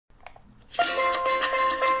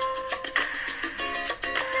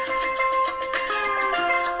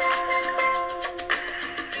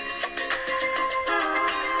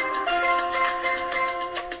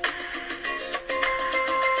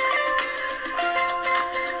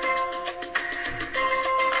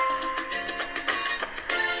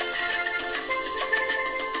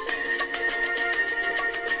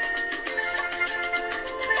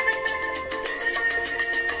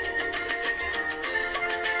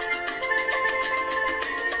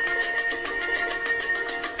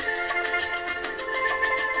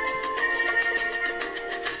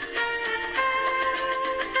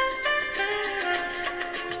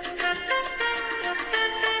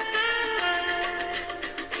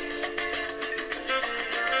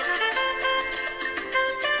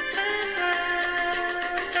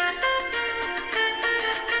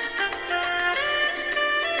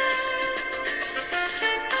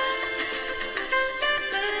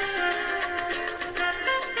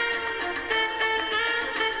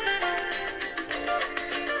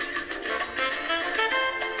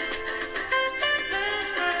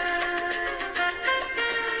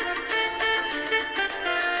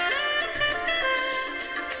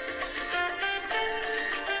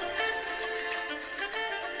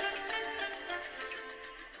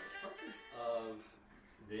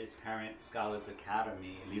Powers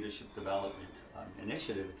Academy Leadership Development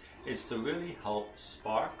Initiative is to really help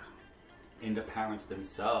spark in the parents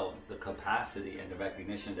themselves the capacity and the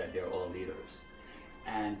recognition that they're all leaders.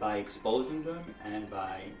 And by exposing them and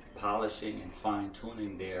by polishing and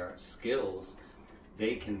fine-tuning their skills,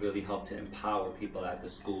 they can really help to empower people at the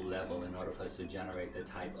school level in order for us to generate the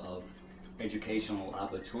type of educational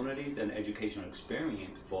opportunities and educational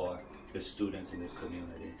experience for the students in this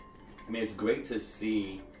community. I mean, it's great to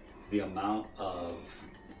see the amount of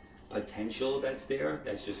potential that's there,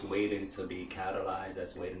 that's just waiting to be catalyzed,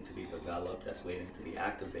 that's waiting to be developed, that's waiting to be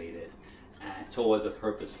activated, and towards a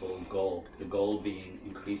purposeful goal. The goal being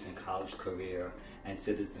increasing college career and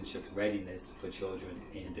citizenship readiness for children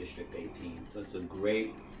in District 18. So it's a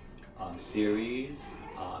great series.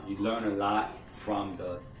 You learn a lot from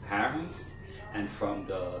the parents and from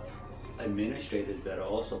the administrators that are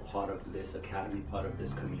also part of this academy, part of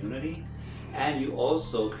this community. And you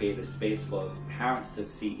also create a space for parents to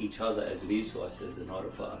see each other as resources in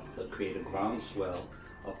order for us to create a groundswell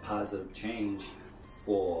of positive change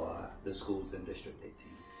for the schools in District 18.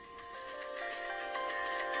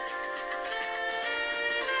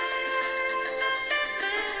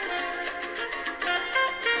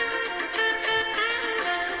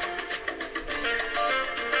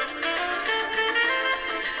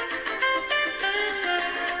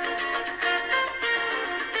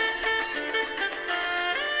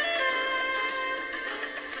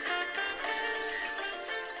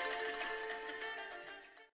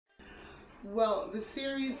 Well, the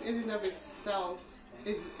series in and of itself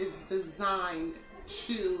is designed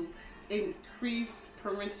to increase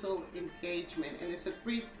parental engagement, and it's a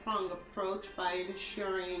three-pronged approach by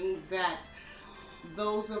ensuring that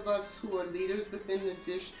those of us who are leaders within the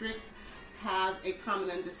district have a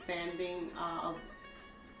common understanding of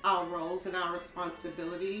our roles and our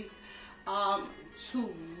responsibilities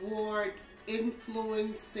toward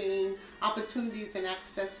influencing opportunities and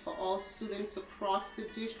access for all students across the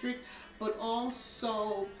district, but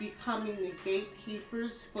also becoming the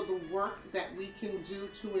gatekeepers for the work that we can do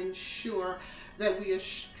to ensure that we are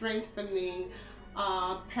strengthening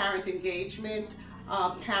parent engagement,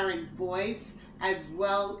 parent voice, as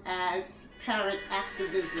well as parent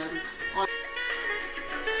activism.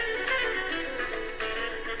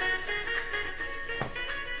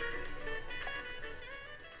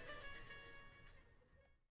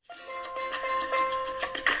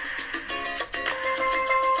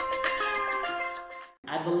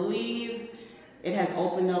 I believe it has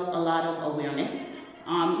opened up a lot of awareness,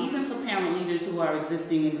 even for parent leaders who are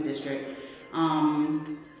existing in the district.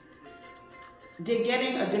 They're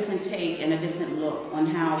getting a different take and a different look on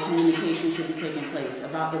how communication should be taking place,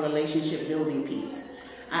 about the relationship building piece.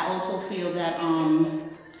 I also feel that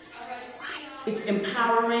it's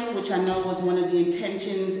empowering, which I know was one of the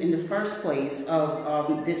intentions in the first place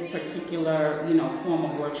of this particular, form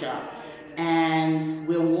of workshop. And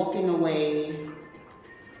we're walking away,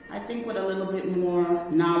 I think, with a little bit more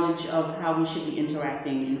knowledge of how we should be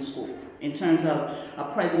interacting in school, in terms of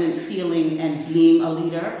a president feeling and being a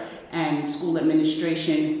leader, and school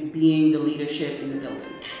administration being the leadership in the building.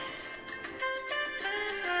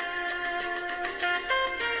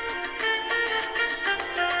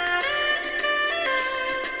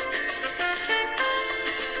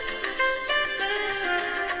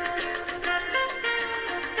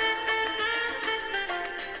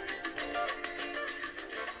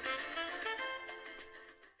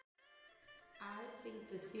 I think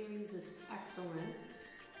the series is excellent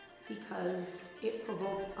because it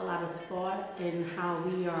provoked a lot of thought in how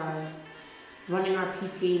we are running our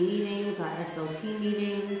PTA meetings, our SLT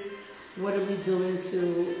meetings. What are we doing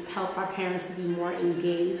to help our parents to be more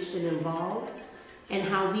engaged and involved, and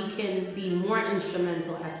how we can be more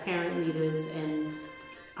instrumental as parent leaders in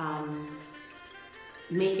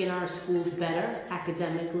making our schools better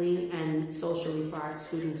academically and socially for our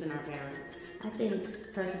students and our parents. I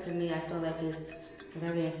think, personally for me, I feel like it's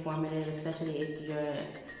very informative, especially if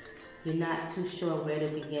you're not too sure where to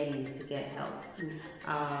begin to get help.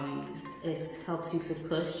 It helps you to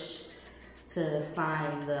push to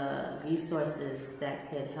find the resources that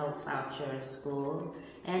could help out your school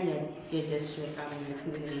and your district,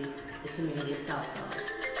 the community itself. So.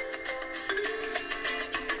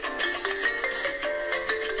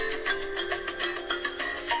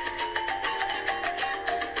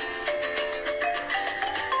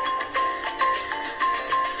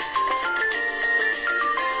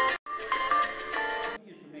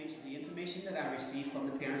 From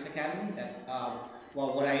the Parents Academy, that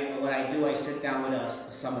well, what I do, I sit down with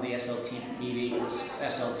some of the SLT meetings,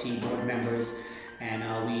 SLT board members, and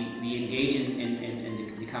we engage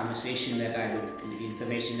in the conversation that the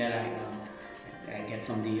information that I get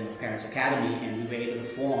from the Parents Academy, and we were able to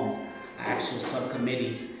form actual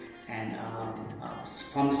subcommittees. And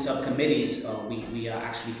from the subcommittees, we are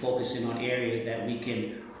actually focusing on areas that we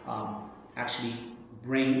can actually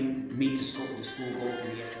meet the school goals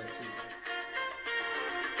in the SLT.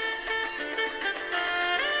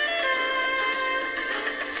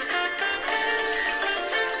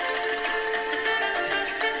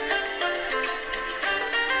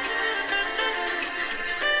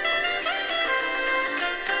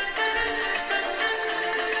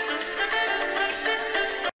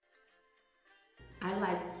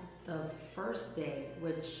 Day,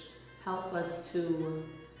 which help us to,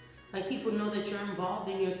 like, people know that you're involved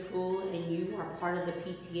in your school and you are part of the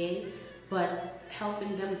PTA, but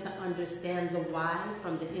helping them to understand the why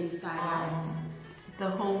from the inside out. The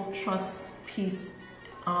whole trust piece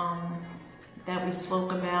that we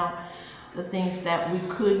spoke about, the things that we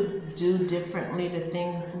could do differently, the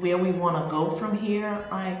things where we want to go from here,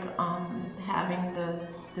 like having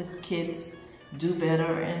the kids do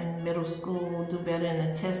better in middle school, do better in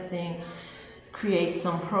the testing, create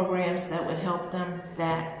some programs that would help them.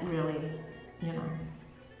 That really, you know,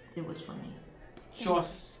 it was for me.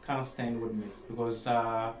 Trust kind of stand with me, because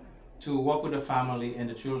to work with the family and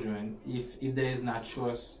the children, if there is not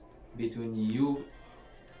trust between you,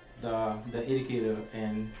 the educator,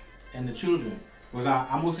 and the children, because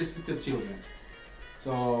I mostly speak to the children,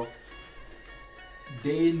 so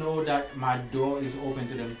they know that my door is open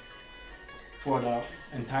to them for the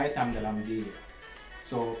entire time that I'm there.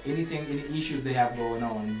 So any issues they have going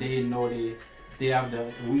on, they know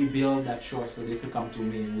we build that trust, so they could come to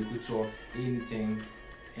me and we could talk anything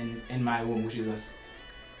in my room, which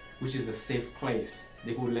is a safe place.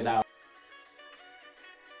 They could let out.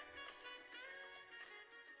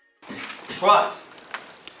 Trust.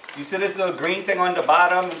 You see this little green thing on the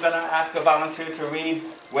bottom? I'm gonna ask a volunteer to read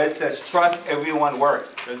where it says trust everyone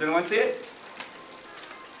works. Does anyone see it?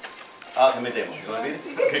 Let me demo. You wanna read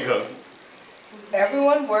it? Okay, go.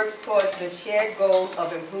 Everyone works towards the shared goal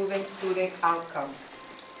of improving student outcomes,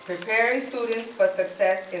 preparing students for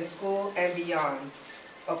success in school and beyond.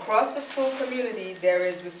 Across the school community, there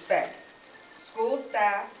is respect. School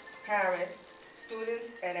staff, parents, students,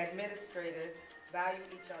 and administrators value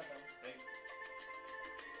each other.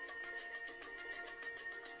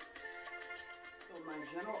 So my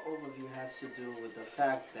general overview has to do with the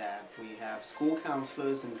fact that we have school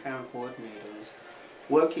counselors and parent coordinators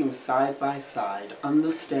working side by side,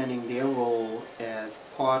 understanding their role as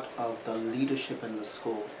part of the leadership in the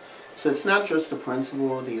school. So it's not just the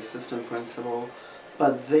principal, the assistant principal,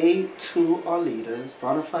 but they too are leaders,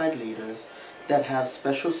 bona fide leaders, that have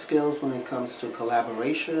special skills when it comes to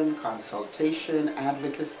collaboration, consultation,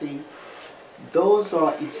 advocacy. Those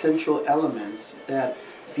are essential elements that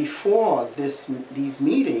before these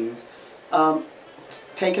meetings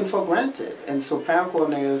taken for granted. And so parent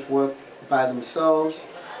coordinators work by themselves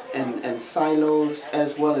and silos,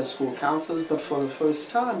 as well as school counselors, but for the first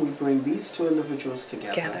time we bring these two individuals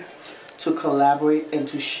together to collaborate and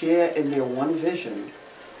to share in their one vision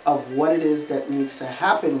of what it is that needs to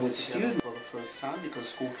happen with students for the first time, because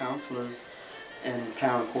school counselors and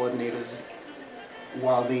parent coordinators,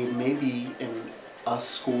 while they may be in a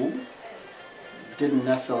school, didn't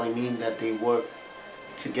necessarily mean that they work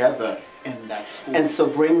together in that school. And so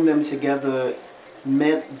bringing them together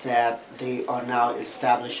meant that they are now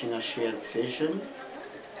establishing a shared vision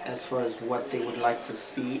as far as what they would like to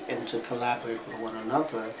see, and to collaborate with one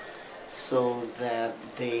another so that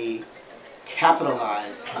they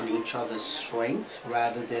capitalize on each other's strengths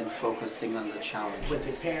rather than focusing on the challenges. With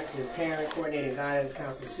the parent coordinating guidance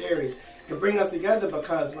council series, it brings us together,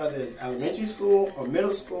 because whether it's elementary school or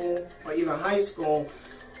middle school or even high school,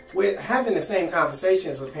 we're having the same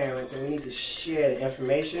conversations with parents, and we need to share the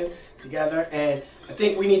information together, and I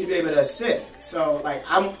think we need to be able to assist. So like,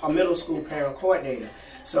 I'm a middle school parent coordinator,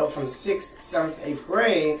 so from 6th, 7th, 8th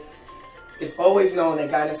grade, it's always known that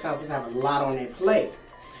guidance counselors have a lot on their plate,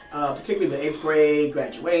 particularly with 8th grade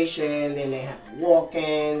graduation. Then they have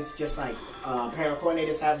walk-ins, just like parent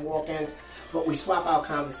coordinators have walk-ins, but we swap out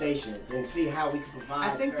conversations and see how we can provide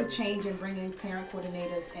I think services. The change in bringing parent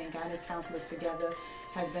coordinators and guidance counselors together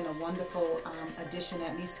has been a wonderful addition,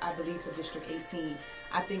 at least I believe, for District 18.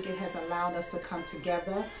 I think it has allowed us to come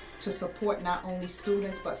together to support not only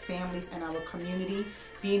students but families in our community.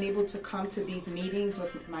 Being able to come to these meetings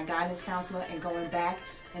with my guidance counselor and going back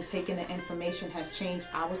and taking the information has changed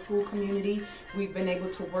our school community. We've been able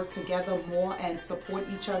to work together more and support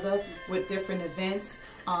each other with different events,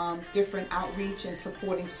 different outreach, and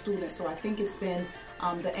supporting students. So I think it's been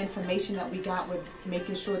the information that we got with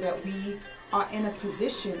making sure that we are in a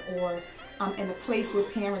position or in a place where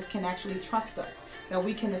parents can actually trust us, that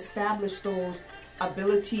we can establish those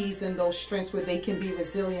abilities and those strengths where they can be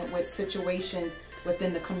resilient with situations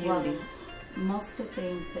within the community. Well, most of the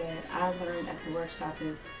things that I learned at the workshop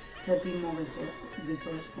is to be more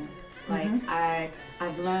resourceful. Like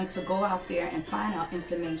I've learned to go out there and find out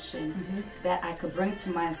information that I could bring to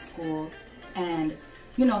my school and,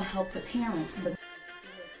 you know, help the parents. Because that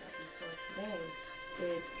we saw today,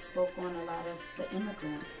 it spoke on a lot of the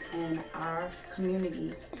immigrants in our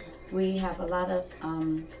community. We have a lot of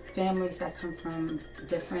families that come from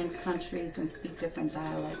different countries and speak different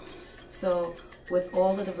dialects. So with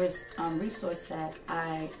all of the resource that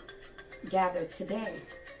I gathered today,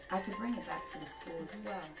 I could bring it back to the school as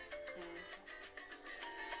well.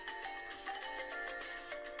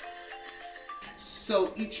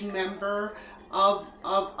 So each member of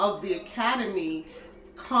the academy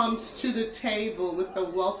comes to the table with a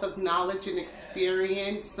wealth of knowledge and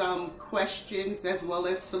experience, some questions as well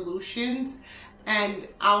as solutions. And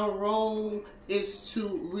our role is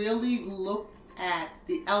to really look at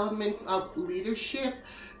the elements of leadership,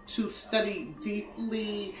 to study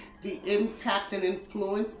deeply the impact and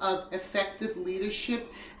influence of effective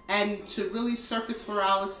leadership, and to really surface for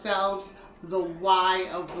ourselves the why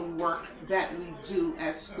of the work that we do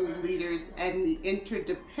as school leaders and the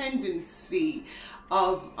interdependency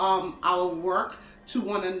of our work to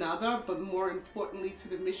one another, but more importantly to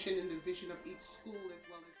the mission and the vision of each school as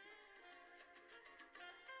well as.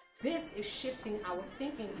 This is shifting our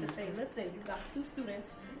thinking to say, listen, you got two students,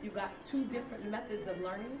 you got two different methods of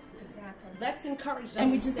learning. Exactly. Let's encourage them.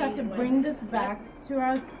 And we just have to bring this back to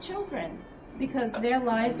our children because their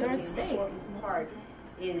lives are at stake. The important part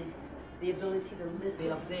is the ability to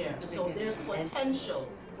listen. Up there. So there's potential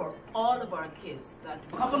for all of our kids.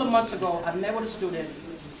 A couple of months ago, I met with a student,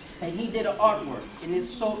 and he did an artwork, and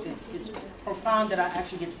it's profound that I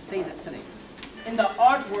actually get to say this today. In the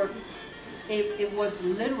artwork, it was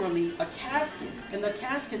literally a casket, and the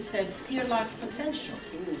casket said, "Here lies potential."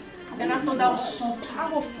 And I thought that was so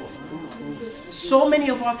powerful. So many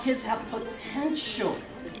of our kids have potential,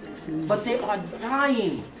 but they are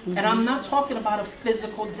dying. And I'm not talking about a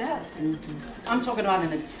physical death. I'm talking about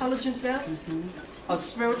an intelligent death, a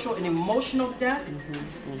spiritual and emotional death,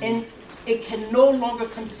 and it can no longer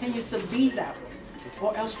continue to be that way.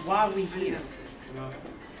 Or else why are we here?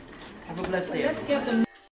 Have a blessed day.